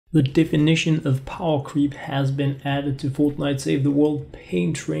The definition of power creep has been added to Fortnite Save the World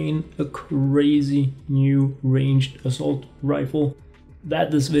Pain Train, a crazy new ranged assault rifle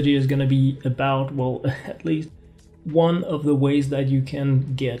that this video is gonna be about. Well, at least one of the ways that you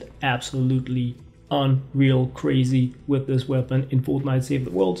can get absolutely unreal crazy with this weapon in Fortnite Save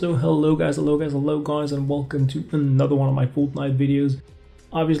the World. So hello guys, and welcome to another one of my Fortnite videos.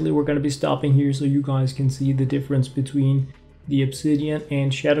 Obviously we're gonna be stopping here so you guys can see the difference between the obsidian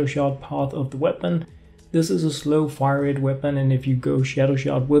and shadow shot path of the weapon. This is a slow fire rate weapon, and if you go shadow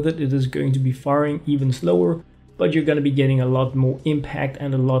shot with it, it is going to be firing even slower, but you're going to be getting a lot more impact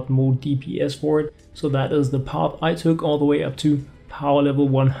and a lot more DPS for it. So that is the path I took all the way up to power level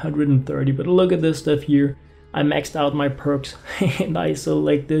 130. But look at this stuff here. I maxed out my perks and I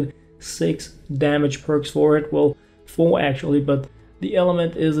selected 6 damage perks for it. Well, 4 actually, but the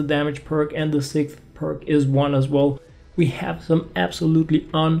element is a damage perk and the 6th perk is 1 as well. We have some absolutely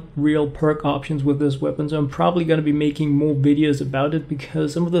unreal perk options with this weapon, so I'm probably going to be making more videos about it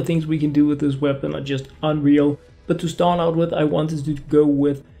because some of the things we can do with this weapon are just unreal. But to start out with, I wanted to go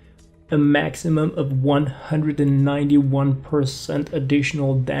with a maximum of 191%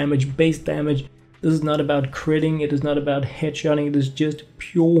 additional damage, base damage. This is not about critting, it is not about headshotting, it is just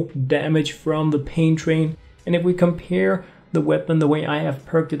pure damage from the pain train. And if we compare the weapon the way I have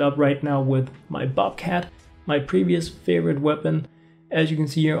perked it up right now with my Bobcat, my previous favorite weapon, as you can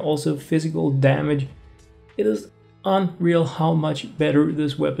see here, also physical damage, it is unreal how much better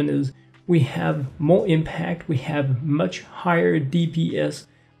this weapon is. We have more impact, we have much higher DPS,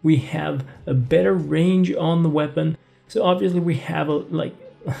 we have a better range on the weapon. So obviously we have a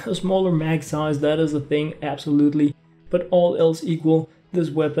smaller mag size, that is a thing, absolutely. But all else equal, this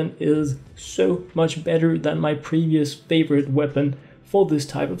weapon is so much better than my previous favorite weapon for this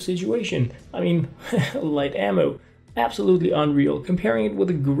type of situation. I mean, light ammo, absolutely unreal. Comparing it with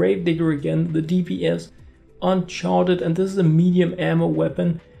a Gravedigger again, the DPS, uncharted, and this is a medium ammo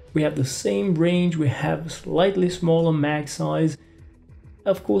weapon. We have the same range, we have slightly smaller mag size.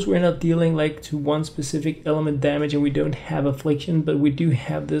 Of course, we're not dealing to one specific element damage and we don't have affliction, but we do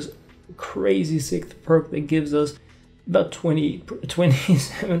have this crazy 6th perk that gives us about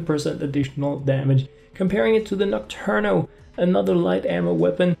 27% additional damage. Comparing it to the Nocturno, another light ammo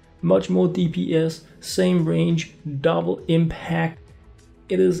weapon, much more DPS, same range, double impact.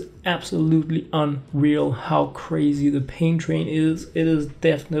 It is absolutely unreal how crazy the pain train is. It is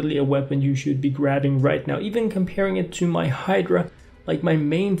definitely a weapon you should be grabbing right now. Even comparing it to my Hydra, like my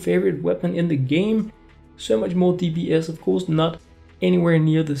main favorite weapon in the game, so much more DPS, of course, not anywhere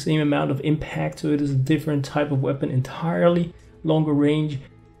near the same amount of impact, so it is a different type of weapon entirely, longer range.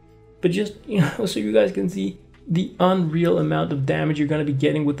 But just, so you guys can see the unreal amount of damage you're going to be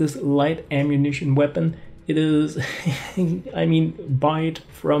getting with this light ammunition weapon. It is, I mean, buy it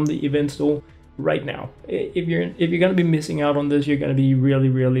from the event store right now. If you're going to be missing out on this, you're going to be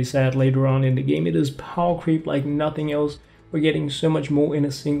really sad later on in the game. It is power creep like nothing else. We're getting so much more in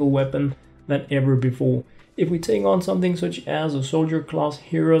a single weapon than ever before. If we take on something such as a soldier class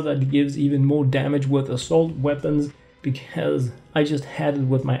hero that gives even more damage with assault weapons, because I just had it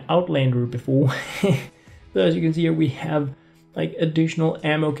with my Outlander before. So as you can see here, we have additional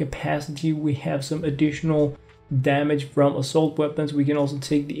ammo capacity, we have some additional damage from assault weapons. We can also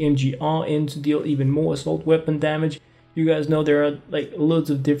take the MGR in to deal even more assault weapon damage. You guys know there are loads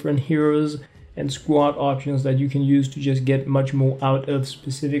of different heroes and squad options that you can use to just get much more out of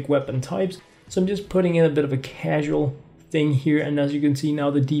specific weapon types. So I'm just putting in a bit of a casual thing here, and as you can see now,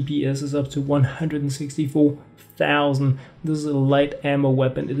 the DPS is up to 164,000. This is a light ammo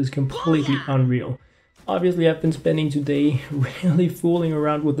weapon. It is completely unreal. Obviously, I've been spending today really fooling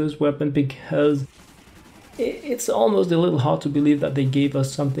around with this weapon because it's almost a little hard to believe that they gave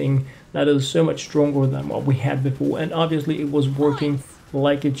us something that is so much stronger than what we had before. And obviously, it was working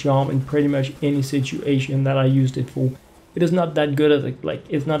like a charm in pretty much any situation that I used it for. It is not that good as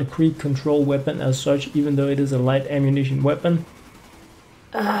it's not a creep control weapon as such, even though it is a light ammunition weapon.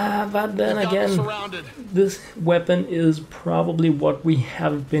 But then again, this weapon is probably what we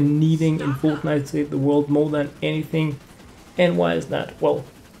have been needing in Fortnite Save the World more than anything. And why is that? Well,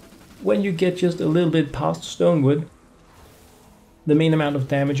 when you get just a little bit past Stonewood, the main amount of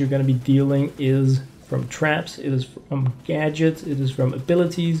damage you're going to be dealing is from traps, it is from gadgets, it is from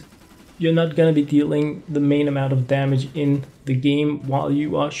abilities. You're not going to be dealing the main amount of damage in the game while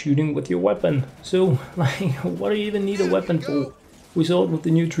you are shooting with your weapon. So, what do you even need a weapon for? We saw it with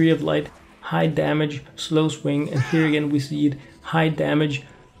the new Tree of Light, high damage, slow swing, and here again we see it, high damage,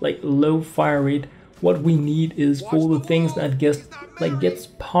 low fire rate. What we need is for the things that gets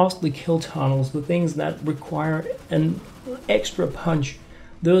past the kill tunnels, the things that require an extra punch,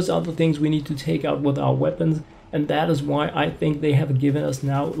 those are the things we need to take out with our weapons. And that is why I think they have given us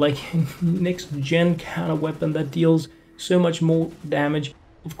now like next gen kind of weapon that deals so much more damage.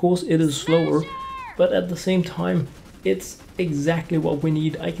 Of course it is slower, but at the same time it's exactly what we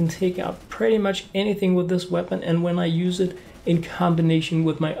need. I can take out pretty much anything with this weapon, and when I use it in combination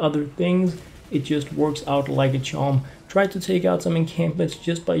with my other things, it just works out like a charm. Tried to take out some encampments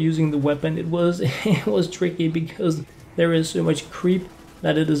just by using the weapon. It was tricky because there is so much creep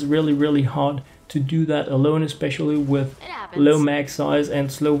that it is really hard to do that alone, especially with low mag size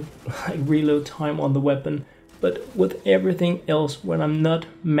and slow reload time on the weapon. But with everything else, when I'm not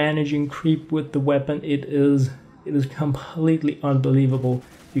managing creep with the weapon, it is completely unbelievable.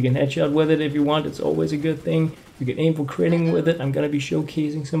 You can headshot with it if you want, it's always a good thing. You can aim for critting with it. I'm going to be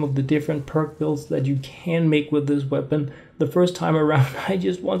showcasing some of the different perk builds that you can make with this weapon. The first time around, I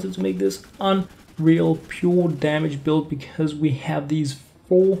just wanted to make this unreal pure damage build because we have these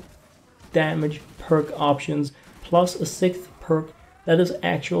 4 damage perk options plus a 6th perk that is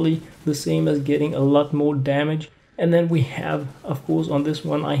actually the same as getting a lot more damage. And then we have, of course, on this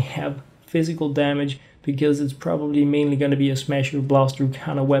one I have physical damage because it's probably mainly going to be a smasher blast through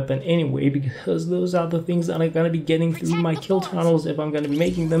kind of weapon anyway, because those are the things that I'm going to be getting through my kill tunnels if I'm going to be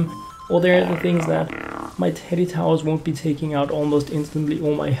making them. Or they're the things that my teddy towers won't be taking out almost instantly,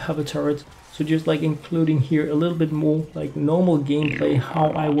 or my hover turrets. So just like including here a little bit more like normal gameplay,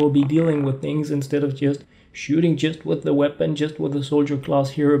 how I will be dealing with things instead of just shooting just with the weapon, just with the soldier class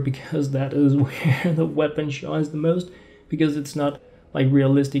hero, because that is where the weapon shines the most, because it's not like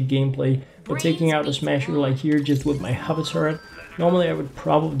realistic gameplay. But taking out a smasher like here just with my hover turret, normally I would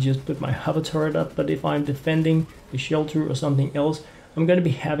probably just put my hover turret up, but if I'm defending a shelter or something else, I'm going to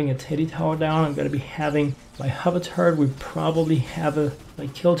be having a teddy tower down, I'm going to be having my hover turret, we probably have a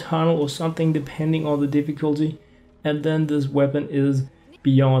like kill tunnel or something depending on the difficulty, and then this weapon is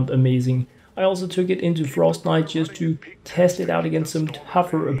beyond amazing. I also took it into Fortnite just to test it out against some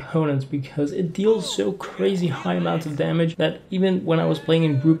tougher opponents, because it deals so crazy high amounts of damage that even when I was playing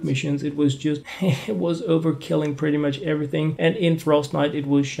in group missions, it was just, it was overkilling pretty much everything, and in Fortnite it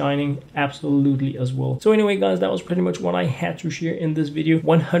was shining absolutely as well. So anyway guys, that was pretty much what I had to share in this video.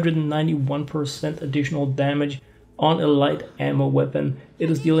 191% additional damage on a light ammo weapon.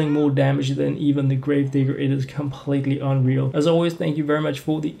 It is dealing more damage than even the Gravedigger. It is completely unreal. As always, thank you very much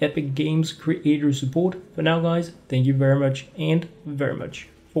for the Epic Games creator support. For now guys, thank you very much and very much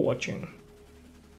for watching.